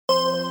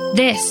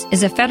This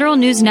is a Federal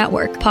News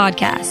Network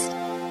podcast.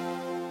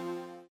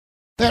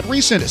 That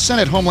recent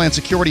Senate Homeland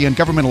Security and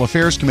Governmental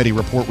Affairs Committee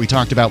report we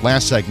talked about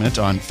last segment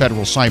on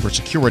federal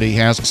cybersecurity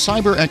has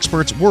cyber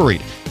experts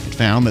worried. It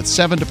found that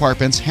 7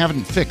 departments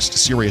haven't fixed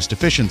serious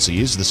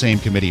deficiencies the same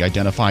committee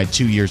identified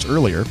 2 years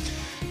earlier.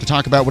 To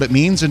talk about what it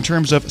means in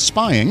terms of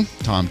spying,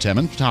 Tom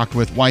Temin talked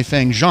with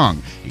Weifeng Zhang,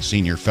 a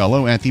senior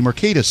fellow at the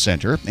Mercatus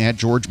Center at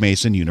George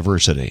Mason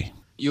University.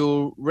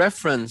 You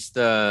referenced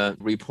the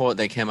report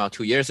that came out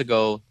 2 years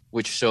ago,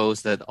 which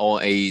shows that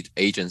all 8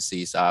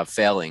 agencies are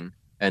failing.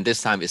 And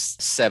this time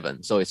it's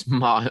 7, so it's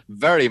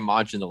very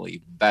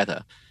marginally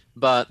better.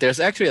 But there's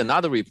actually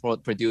another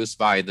report produced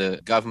by the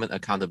Government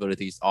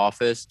Accountability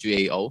Office,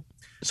 GAO.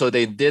 So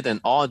they did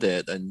an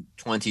audit in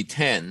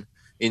 2010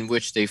 in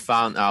which they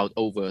found out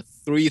over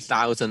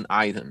 3,000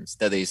 items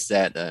that they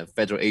said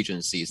federal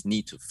agencies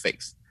need to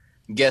fix.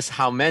 Guess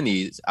how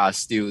many are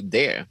still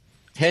there?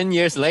 10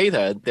 years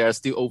later, there are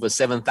still over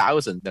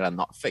 7,000 that are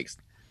not fixed.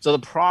 So the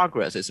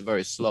progress is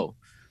very slow.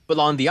 But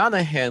on the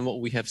other hand,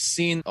 what we have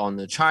seen on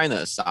the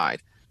China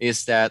side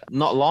is that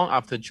not long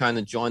after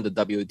China joined the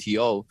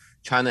WTO,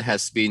 China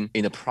has been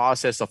in the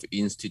process of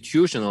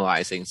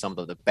institutionalizing some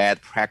of the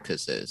bad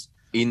practices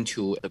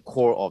into the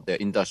core of their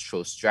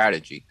industrial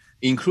strategy,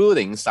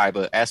 including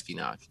cyber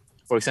espionage.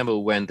 For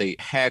example, when they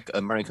hack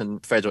American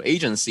federal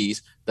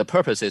agencies, the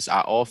purposes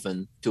are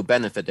often to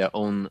benefit their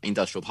own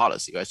industrial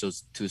policy, right? So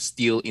to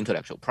steal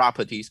intellectual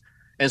properties.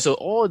 And so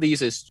all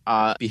these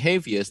are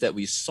behaviors that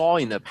we saw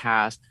in the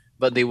past,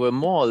 but they were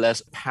more or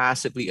less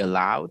passively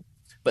allowed.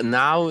 But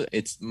now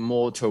it's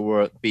more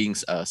toward being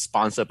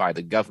sponsored by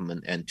the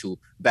government and to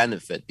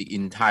benefit the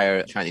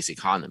entire Chinese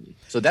economy.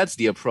 So that's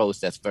the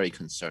approach that's very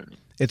concerning.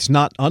 It's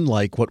not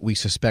unlike what we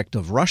suspect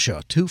of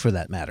Russia, too, for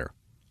that matter.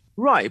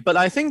 Right, but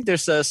I think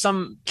there's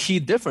some key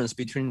difference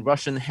between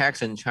Russian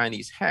hacks and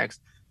Chinese hacks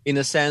in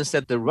the sense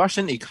that the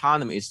Russian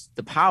economy,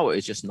 the power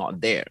is just not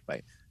there,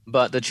 right?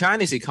 But the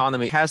Chinese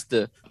economy has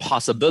the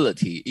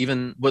possibility,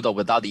 even with or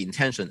without the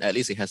intention, at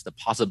least it has the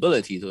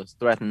possibility to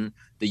threaten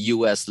the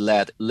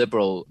US-led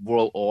liberal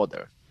world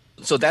order.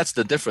 So that's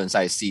the difference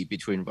I see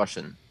between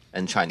Russian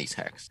and Chinese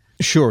hacks.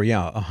 Sure,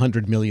 yeah,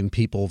 100 million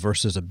people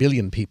versus 1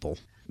 billion people.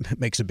 It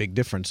makes a big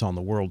difference on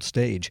the world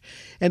stage.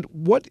 And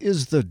what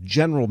is the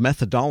general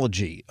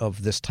methodology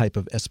of this type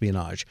of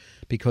espionage?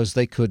 Because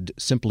they could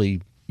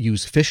simply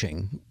use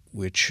phishing,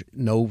 which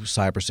no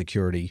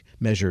cybersecurity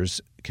measures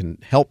can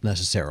help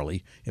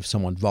necessarily if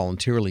someone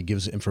voluntarily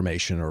gives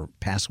information or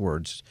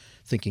passwords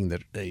thinking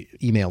that the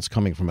email's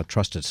coming from a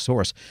trusted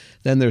source.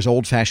 Then there's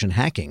old-fashioned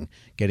hacking,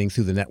 getting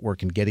through the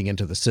network and getting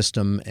into the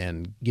system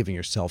and giving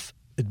yourself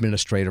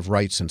administrative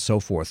rights and so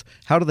forth.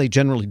 How do they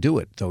generally do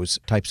it, those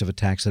types of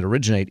attacks that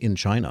originate in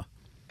China?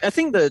 I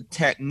think the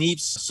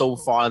techniques so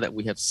far that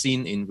we have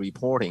seen in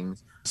reporting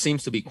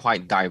seems to be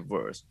quite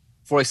diverse.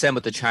 For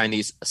example, the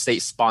Chinese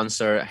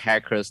state-sponsored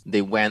hackers,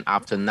 they went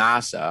after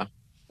NASA.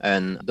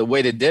 And the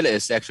way they did it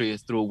is actually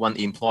through one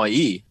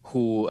employee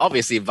who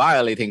obviously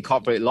violating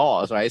corporate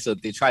laws, right? So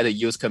they try to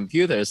use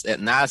computers at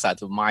NASA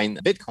to mine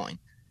Bitcoin.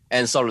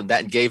 And sort of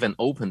that gave an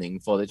opening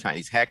for the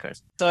Chinese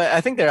hackers. So I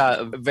think there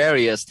are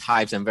various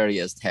types and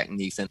various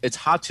techniques, and it's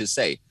hard to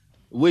say,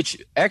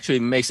 which actually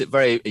makes it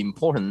very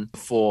important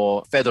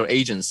for federal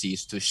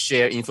agencies to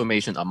share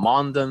information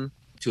among them,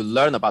 to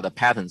learn about the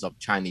patterns of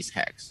Chinese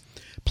hacks.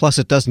 Plus,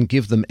 it doesn't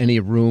give them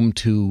any room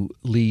to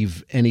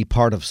leave any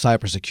part of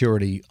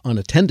cybersecurity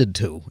unattended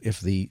to. If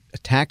the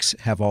attacks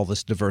have all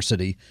this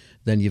diversity,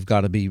 then you've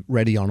got to be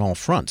ready on all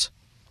fronts.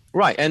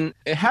 Right. And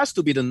it has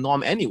to be the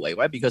norm anyway,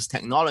 right? Because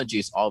technology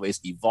is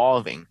always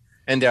evolving.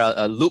 And there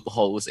are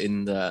loopholes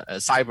in the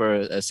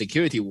cyber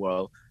security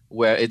world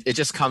where it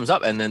just comes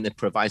up and then it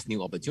provides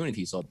new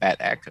opportunities for bad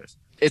actors.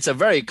 It's a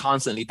very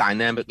constantly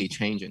dynamically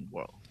changing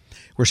world.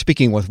 We're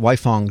speaking with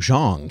Weifeng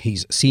Zhang.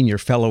 He's senior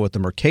fellow at the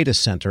Mercatus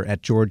Center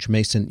at George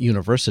Mason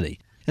University.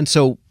 And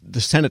so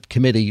the Senate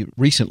committee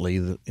recently,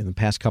 in the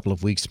past couple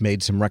of weeks,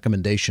 made some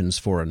recommendations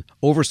for an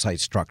oversight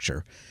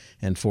structure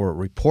and for a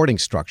reporting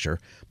structure.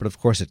 But of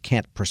course, it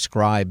can't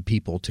prescribe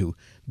people to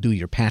do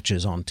your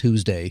patches on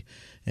Tuesday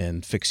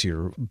and fix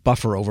your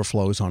buffer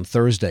overflows on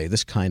Thursday,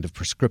 this kind of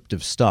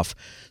prescriptive stuff.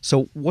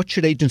 So what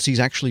should agencies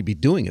actually be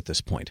doing at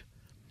this point?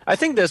 I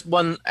think there's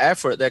one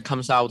effort that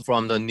comes out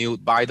from the new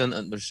Biden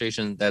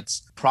administration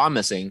that's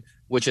promising,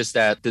 which is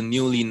that the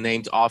newly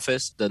named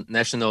office, the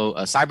National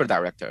Cyber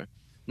Director.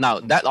 Now,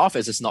 that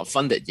office is not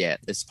funded yet.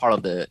 It's part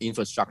of the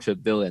infrastructure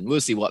bill, and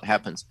we'll see what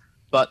happens.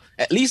 But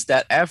at least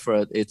that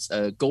effort, it's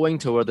going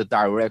toward the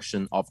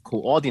direction of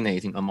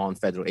coordinating among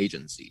federal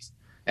agencies.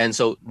 And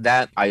so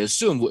that, I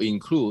assume, will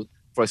include,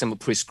 for example,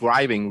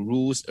 prescribing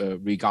rules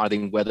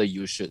regarding whether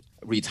you should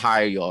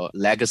retire your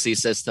legacy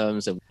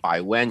systems and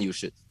by when you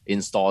should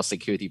install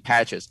security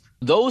patches.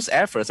 Those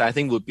efforts, I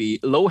think, would be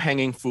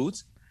low-hanging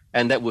fruits,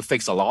 and that would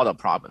fix a lot of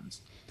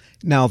problems.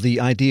 Now, the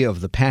idea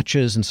of the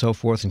patches and so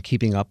forth and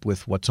keeping up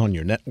with what's on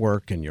your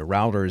network and your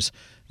routers,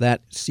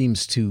 that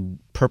seems to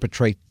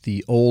perpetrate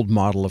the old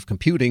model of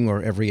computing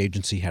where every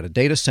agency had a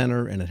data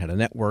center and it had a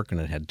network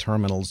and it had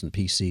terminals and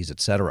PCs,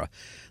 etc.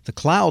 The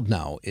cloud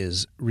now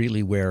is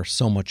really where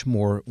so much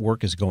more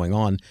work is going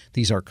on.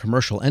 These are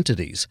commercial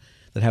entities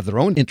that have their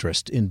own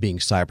interest in being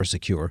cyber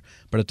secure,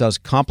 but it does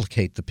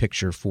complicate the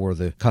picture for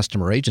the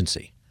customer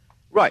agency.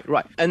 Right.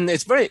 And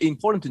it's very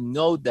important to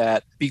note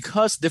that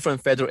because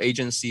different federal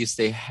agencies,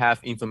 they have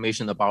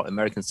information about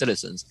American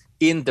citizens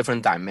in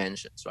different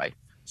dimensions, right?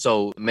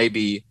 So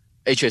maybe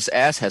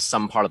HHS has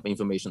some part of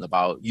information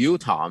about you,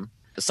 Tom,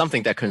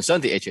 something that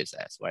concerns the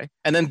HHS, right?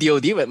 And then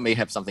DOD may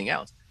have something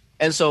else.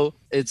 And so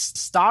it's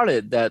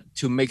started that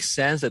to make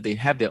sense that they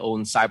have their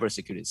own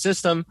cybersecurity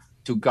system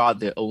to guard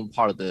their own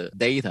part of the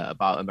data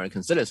about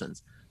American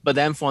citizens. But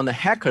then from the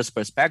hacker's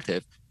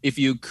perspective, if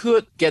you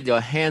could get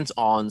your hands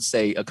on,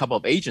 say, a couple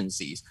of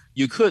agencies,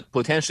 you could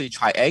potentially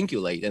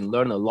triangulate and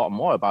learn a lot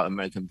more about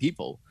American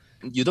people.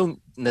 You don't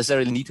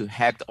necessarily need to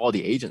hack all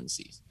the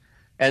agencies.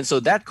 And so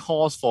that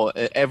calls for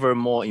ever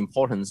more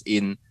importance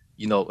in,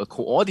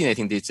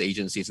 coordinating these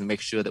agencies and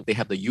make sure that they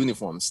have the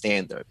uniform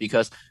standard,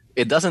 because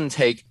it doesn't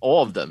take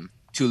all of them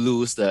to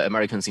lose the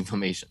Americans'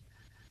 information.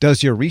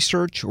 Does your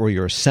research or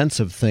your sense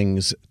of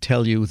things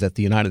tell you that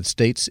the United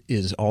States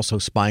is also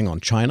spying on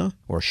China,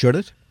 or should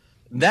it?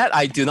 That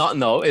I do not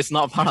know. It's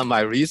not part of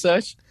my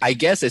research. I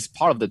guess it's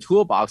part of the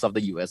toolbox of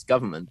the US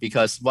government,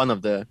 because one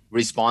of the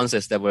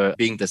responses that were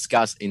being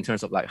discussed in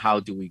terms of like how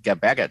do we get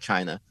back at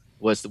China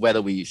was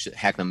whether we should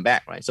hack them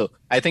back, right? So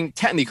I think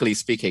technically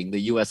speaking,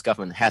 the US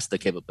government has the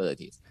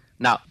capabilities.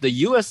 Now, the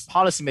US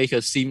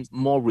policymakers seem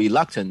more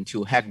reluctant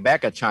to hack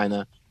back at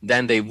China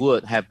than they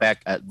would hack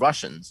back at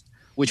Russians,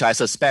 which I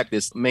suspect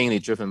is mainly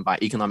driven by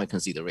economic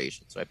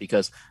considerations, right?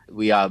 Because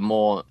we are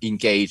more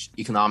engaged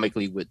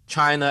economically with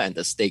China and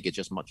the stake is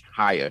just much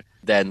higher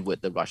than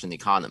with the Russian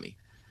economy.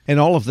 And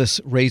all of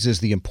this raises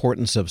the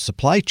importance of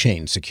supply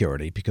chain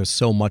security, because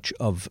so much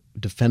of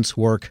defense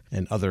work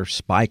and other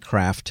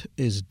spycraft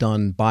is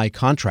done by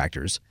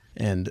contractors,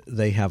 and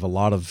they have a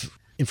lot of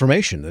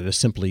information that is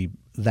simply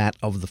that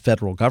of the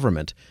federal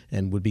government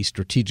and would be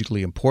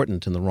strategically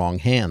important in the wrong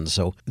hands.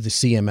 So the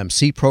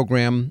CMMC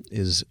program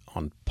is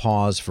on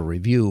pause for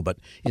review, but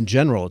in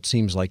general, it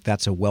seems like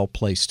that's a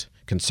well-placed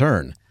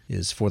concern,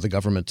 is for the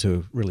government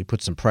to really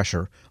put some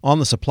pressure on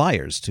the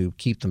suppliers to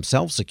keep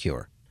themselves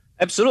secure.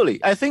 Absolutely.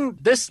 I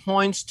think this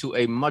points to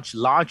a much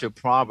larger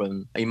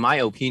problem, in my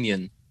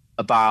opinion,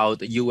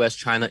 about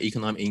U.S.-China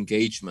economic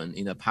engagement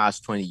in the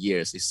past 20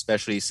 years,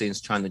 especially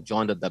since China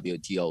joined the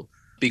WTO.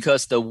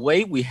 Because the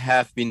way we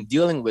have been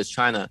dealing with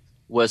China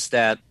was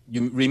that,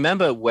 you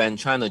remember when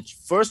China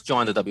first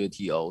joined the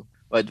WTO,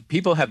 but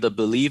people have the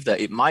belief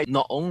that it might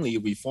not only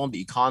reform the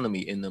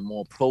economy in a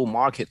more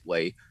pro-market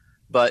way,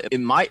 but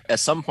it might at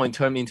some point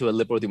turn into a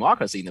liberal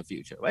democracy in the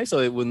future, right? So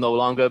it will no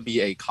longer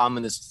be a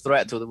communist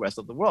threat to the rest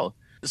of the world.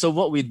 So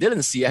what we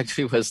didn't see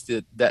actually was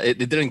that it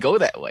didn't go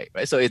that way,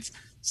 right? So it's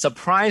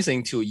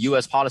surprising to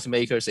US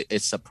policymakers.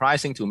 It's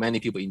surprising to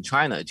many people in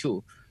China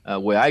too,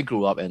 where I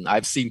grew up. And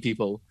I've seen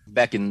people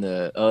back in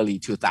the early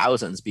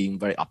 2000s being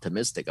very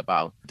optimistic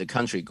about the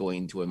country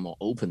going into a more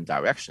open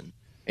direction.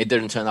 It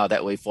didn't turn out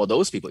that way for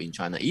those people in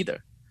China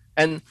either.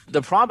 And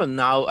the problem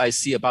now I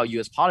see about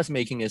US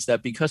policymaking is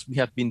that because we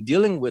have been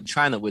dealing with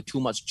China with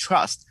too much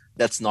trust,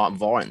 that's not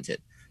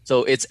warranted.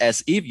 So it's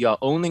as if you're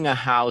owning a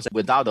house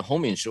without the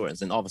home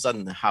insurance, and all of a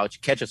sudden the house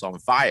catches on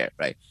fire,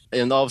 right?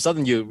 And all of a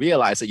sudden you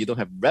realize that you don't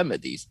have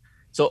remedies.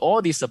 So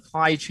all these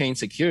supply chain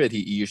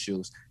security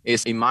issues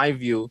is, in my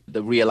view,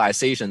 the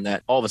realization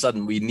that all of a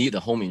sudden we need a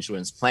home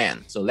insurance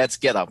plan. So let's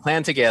get our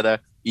plan together.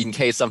 In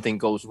case something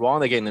goes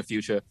wrong again in the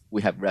future,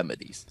 we have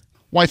remedies.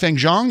 Weifeng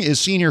Zhang is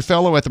Senior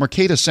Fellow at the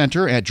Mercatus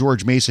Center at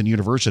George Mason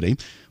University.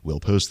 We'll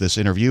post this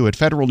interview at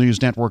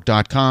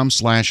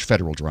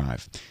federalnewsnetwork.com/Federal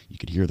Drive. You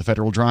can hear the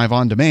Federal Drive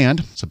on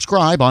demand.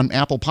 Subscribe on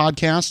Apple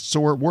Podcasts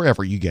or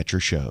wherever you get your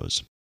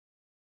shows.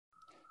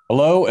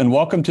 Hello, and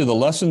welcome to the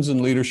Lessons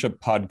in Leadership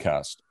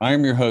podcast. I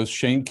am your host,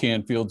 Shane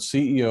Canfield,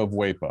 CEO of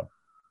WEPA.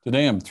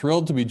 Today, I'm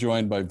thrilled to be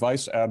joined by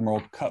Vice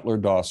Admiral Cutler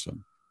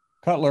Dawson.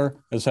 Cutler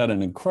has had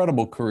an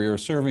incredible career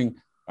serving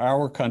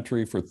our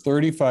country for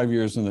 35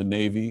 years in the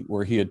Navy,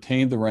 where he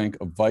attained the rank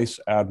of Vice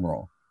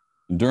Admiral.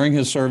 And during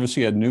his service,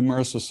 he had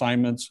numerous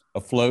assignments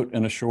afloat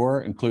and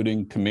ashore,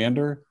 including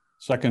Commander,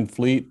 2nd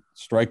Fleet,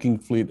 Striking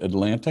Fleet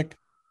Atlantic,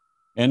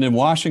 and in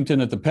Washington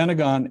at the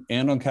Pentagon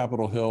and on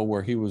Capitol Hill,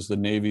 where he was the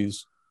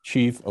Navy's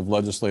Chief of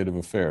Legislative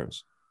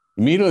Affairs.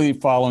 Immediately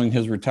following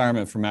his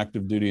retirement from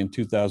active duty in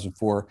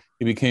 2004,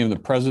 he became the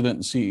president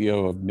and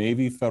CEO of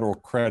Navy Federal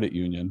Credit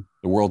Union,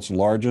 the world's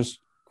largest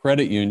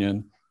credit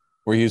union,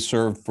 where he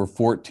served for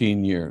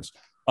 14 years.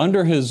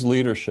 Under his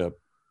leadership,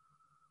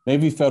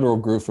 Navy Federal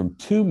grew from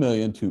 2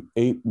 million to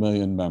 8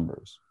 million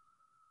members.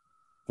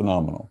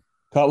 Phenomenal.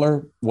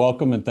 Cutler,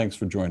 welcome and thanks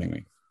for joining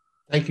me.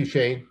 Thank you,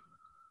 Shane.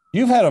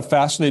 You've had a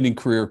fascinating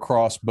career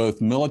across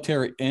both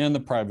military and the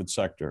private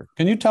sector.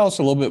 Can you tell us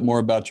a little bit more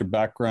about your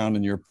background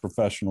and your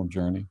professional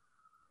journey?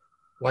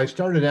 Well, I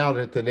started out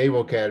at the Naval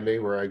Academy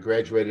where I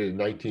graduated in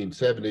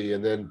 1970,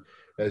 and then,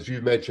 as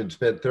you mentioned,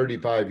 spent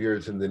 35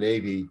 years in the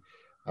Navy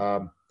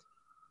um,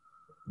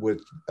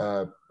 with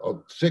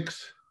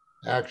six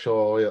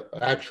actual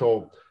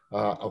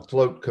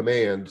afloat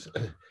commands.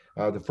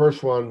 The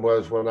first one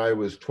was when I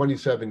was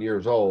 27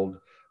 years old.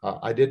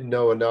 I didn't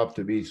know enough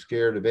to be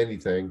scared of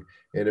anything,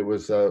 and it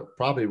was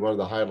probably one of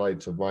the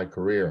highlights of my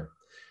career.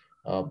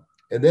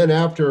 And then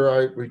after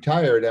I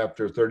retired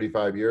after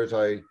 35 years,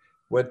 I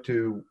went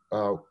to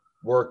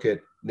work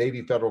at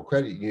Navy Federal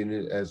Credit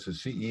Union as the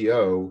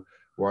CEO,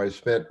 where I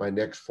spent my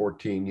next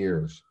 14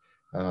 years.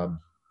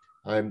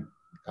 I'm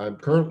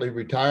currently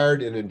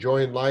retired and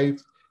enjoying life,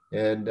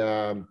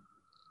 and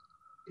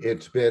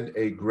it's been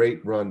a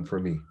great run for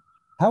me.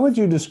 How would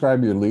you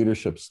describe your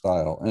leadership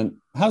style, and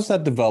how's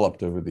that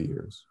developed over the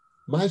years?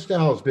 My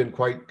style has been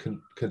quite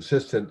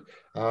consistent.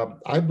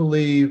 I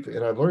believe,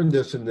 and I've learned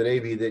this in the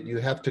Navy, that you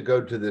have to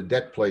go to the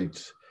deck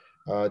plates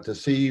to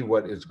see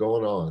what is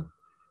going on.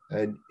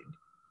 And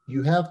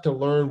you have to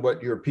learn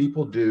what your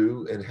people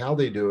do and how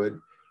they do it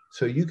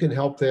so you can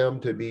help them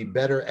to be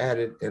better at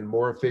it and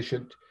more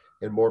efficient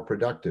and more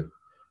productive.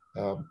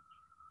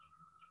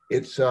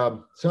 It's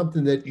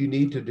something that you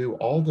need to do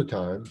all the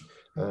time.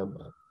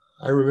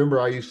 I remember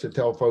I used to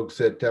tell folks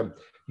that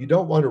you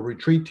don't want to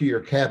retreat to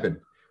your cabin.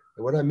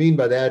 And what I mean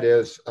by that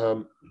is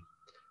the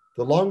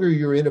longer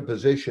you're in a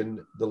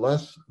position, the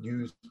less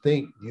you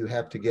think you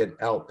have to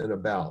get out and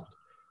about.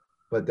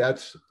 But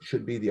that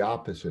should be the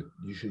opposite.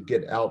 You should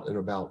get out and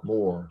about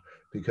more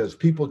because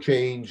people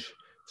change,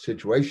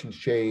 situations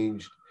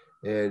change,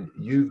 and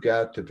you've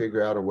got to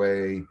figure out a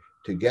way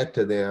to get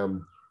to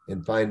them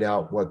and find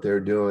out what they're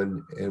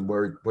doing and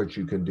what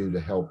you can do to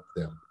help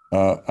them.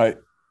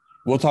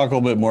 We'll talk a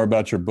little bit more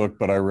about your book,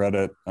 but I read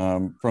it,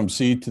 From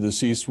Sea to the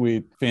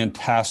C-Suite.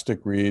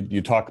 Fantastic read.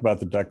 You talk about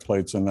the deck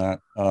plates in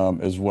that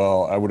as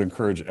well. I would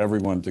encourage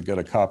everyone to get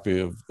a copy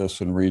of this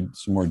and read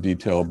some more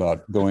detail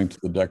about going to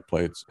the deck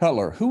plates.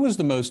 Cutler, who was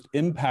the most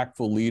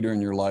impactful leader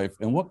in your life,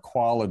 and what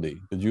quality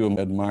did you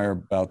admire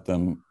about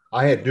them?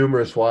 I had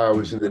numerous while I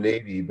was in the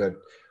Navy, but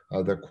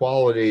the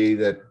quality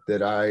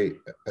that I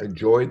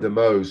enjoyed the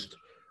most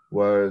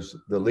was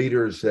the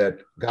leaders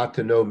that got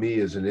to know me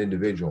as an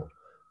individual,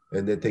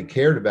 and that they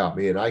cared about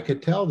me. And I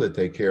could tell that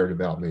they cared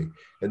about me.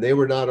 And they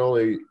were not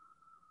only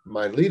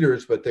my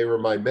leaders, but they were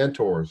my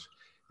mentors.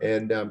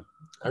 And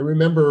I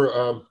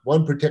remember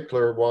one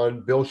particular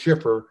one, Bill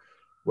Schiffer,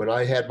 when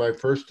I had my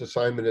first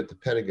assignment at the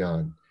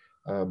Pentagon.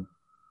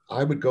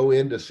 I would go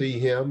in to see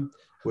him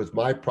with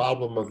my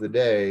problem of the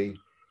day.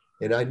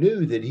 And I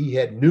knew that he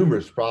had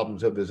numerous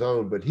problems of his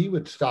own, but he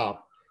would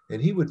stop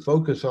and he would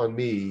focus on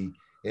me,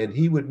 and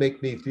he would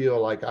make me feel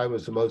like I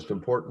was the most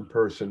important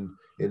person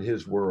in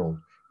his world.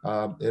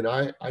 And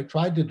I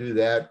tried to do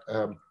that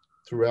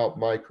throughout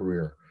my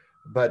career,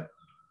 but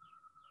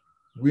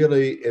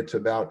really it's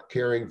about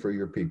caring for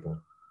your people.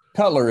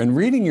 Cutler, in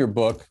reading your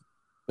book,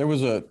 there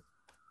was a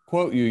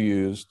quote you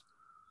used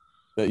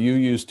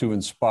to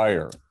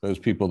inspire those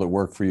people that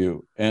work for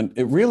you. And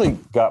it really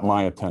got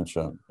my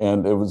attention.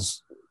 And it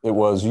was,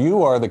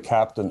 you are the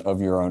captain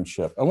of your own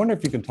ship. I wonder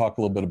if you can talk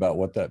a little bit about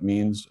what that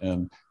means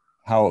and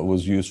how it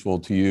was useful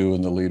to you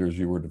and the leaders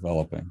you were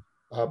developing.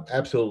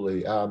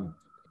 Absolutely.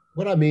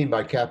 What I mean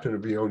by captain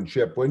of your own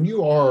ship, when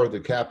you are the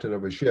captain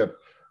of a ship,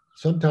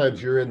 sometimes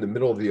you're in the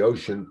middle of the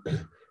ocean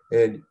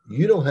and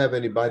you don't have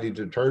anybody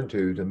to turn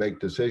to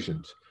make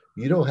decisions.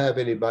 You don't have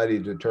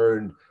anybody to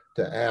turn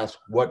to ask,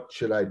 what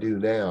should I do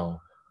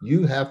now?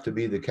 You have to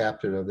be the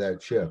captain of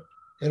that ship.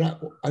 And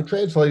I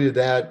translated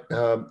that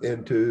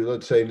into,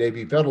 let's say,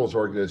 Navy Federal's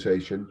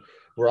organization,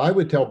 where I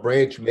would tell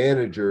branch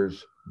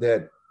managers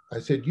that I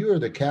said, you are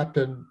the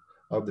captain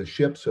of the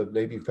ships of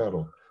Navy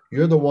Federal.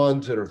 You're the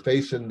ones that are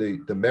facing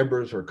the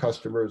members or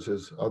customers,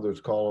 as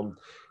others call them,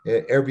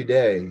 every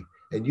day.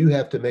 And you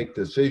have to make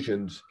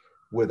decisions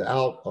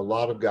without a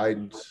lot of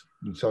guidance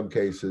in some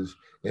cases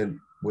and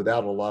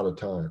without a lot of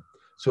time.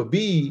 So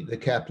be the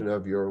captain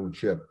of your own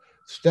ship.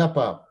 Step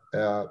up,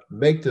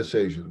 make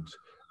decisions,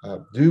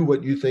 do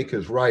what you think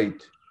is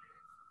right,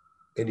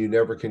 and you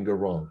never can go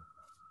wrong.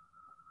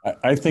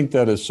 I think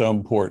that is so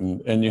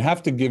important. And you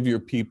have to give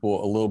your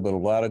people a little bit of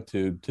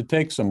latitude to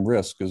take some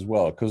risk as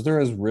well, because there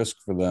is risk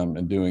for them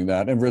in doing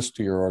that and risk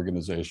to your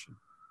organization.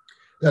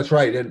 That's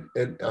right.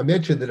 And I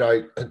mentioned that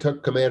I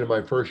took command of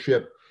my first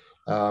ship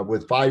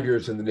with 5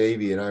 years in the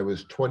Navy, and I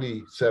was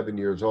 27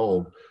 years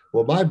old.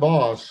 Well, my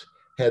boss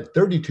had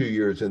 32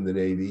 years in the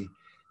Navy,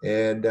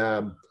 and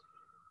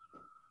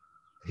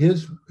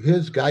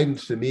his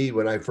guidance to me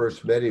when I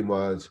first met him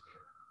was,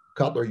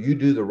 Cutler, you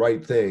do the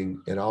right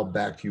thing and I'll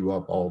back you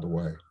up all the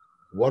way.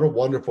 What a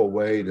wonderful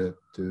way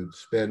to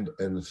spend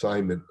an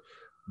assignment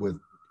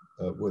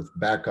with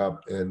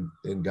backup and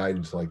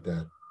guidance like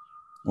that.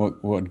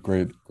 What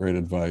great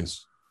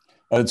advice.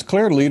 It's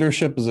clear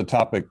leadership is a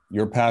topic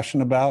you're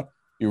passionate about.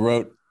 You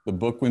wrote the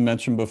book we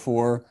mentioned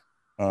before,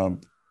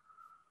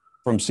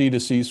 From Sea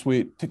to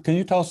C-Suite. Can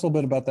you tell us a little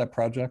bit about that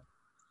project?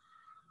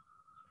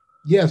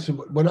 Yes,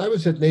 when I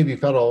was at Navy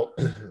Federal,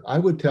 I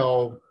would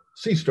tell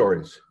sea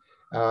stories.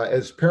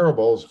 as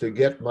parables to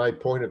get my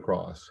point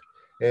across.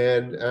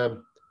 And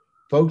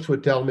folks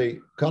would tell me,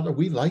 Cutler,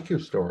 we like your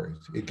stories.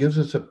 It gives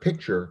us a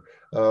picture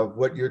of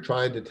what you're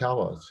trying to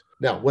tell us.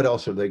 Now, what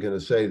else are they going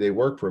to say? They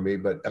work for me,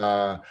 but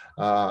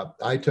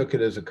I took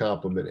it as a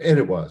compliment, and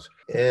it was.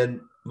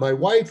 And my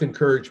wife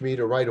encouraged me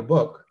to write a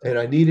book, and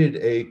I needed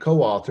a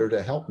co-author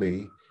to help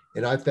me.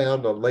 And I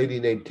found a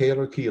lady named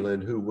Taylor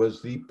Keelan, who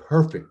was the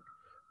perfect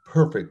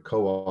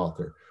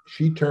co-author.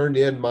 She turned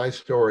in my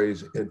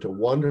stories into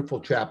wonderful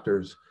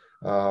chapters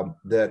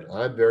that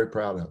I'm very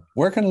proud of.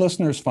 Where can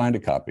listeners find a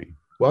copy?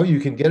 Well,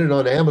 you can get it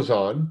on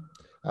Amazon,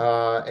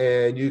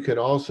 and you can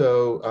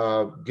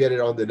also get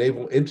it on the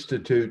Naval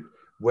Institute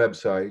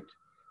website.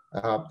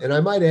 And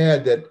I might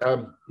add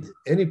that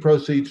any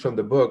proceeds from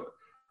the book,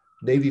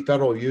 Navy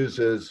Federal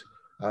uses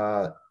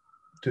to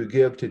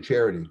give to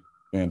charity.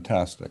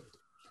 Fantastic.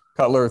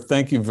 Cutler,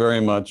 thank you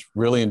very much.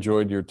 Really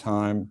enjoyed your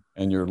time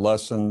and your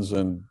lessons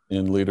in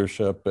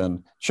leadership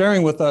and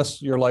sharing with us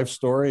your life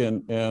story.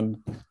 And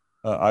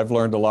I've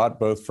learned a lot,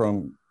 both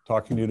from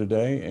talking to you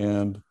today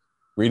and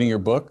reading your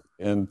book.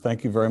 And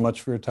thank you very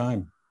much for your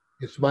time.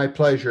 It's my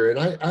pleasure.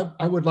 And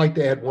I would like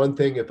to add one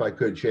thing, if I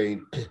could,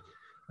 Shane.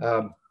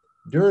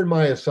 During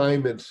my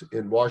assignments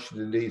in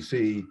Washington,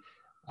 D.C.,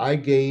 I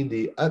gained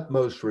the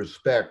utmost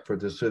respect for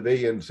the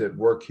civilians that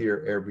work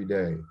here every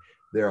day.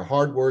 They're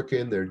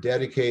hardworking, they're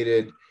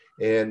dedicated,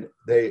 and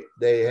they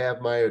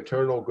have my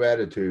eternal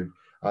gratitude.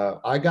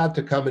 I got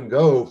to come and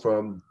go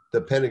from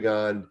the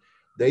Pentagon.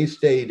 They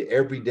stayed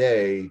every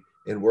day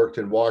and worked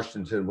in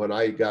Washington when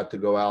I got to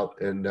go out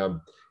and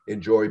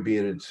enjoy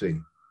being at sea.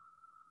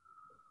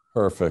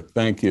 Perfect.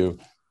 Thank you.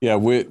 Yeah,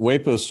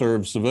 WEPA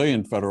serves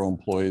civilian federal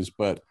employees,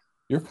 but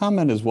your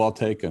comment is well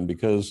taken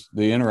because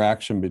the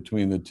interaction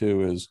between the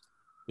two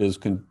is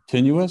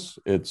continuous,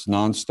 it's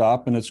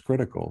nonstop, and it's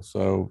critical.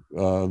 So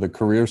the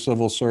career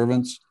civil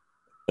servants,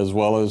 as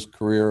well as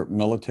career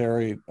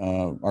military,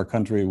 our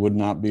country would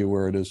not be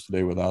where it is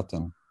today without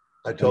them.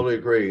 I totally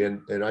agree.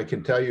 And I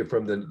can tell you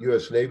from the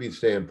U.S. Navy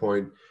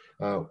standpoint,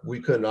 we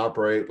couldn't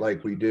operate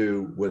like we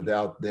do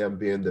without them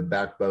being the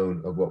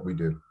backbone of what we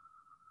do.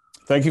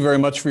 Thank you very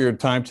much for your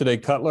time today,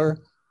 Cutler.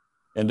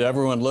 And to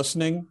everyone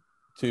listening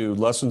to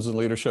Lessons in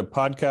Leadership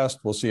podcast,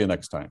 we'll see you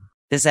next time.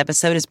 This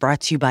episode is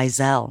brought to you by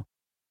Zelle.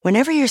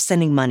 Whenever you're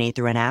sending money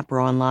through an app or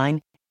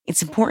online,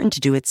 it's important to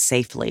do it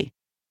safely.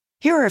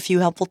 Here are a few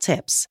helpful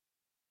tips.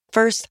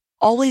 First,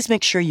 always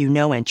make sure you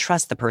know and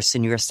trust the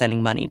person you are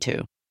sending money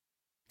to.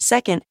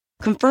 Second,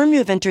 confirm you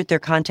have entered their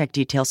contact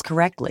details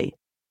correctly.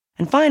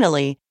 And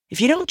finally, if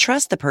you don't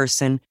trust the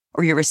person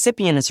or your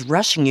recipient is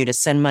rushing you to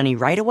send money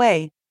right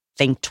away,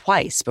 think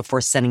twice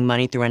before sending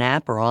money through an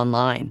app or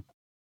online.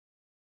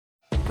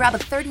 Grab a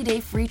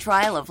 30-day free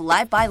trial of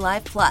Live by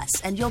Live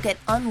Plus, and you'll get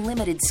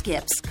unlimited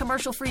skips,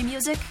 commercial-free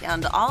music,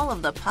 and all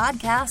of the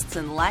podcasts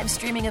and live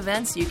streaming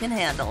events you can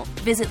handle.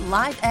 Visit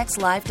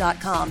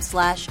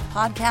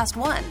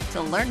livexlive.com/podcast1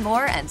 to learn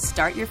more and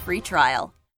start your free trial.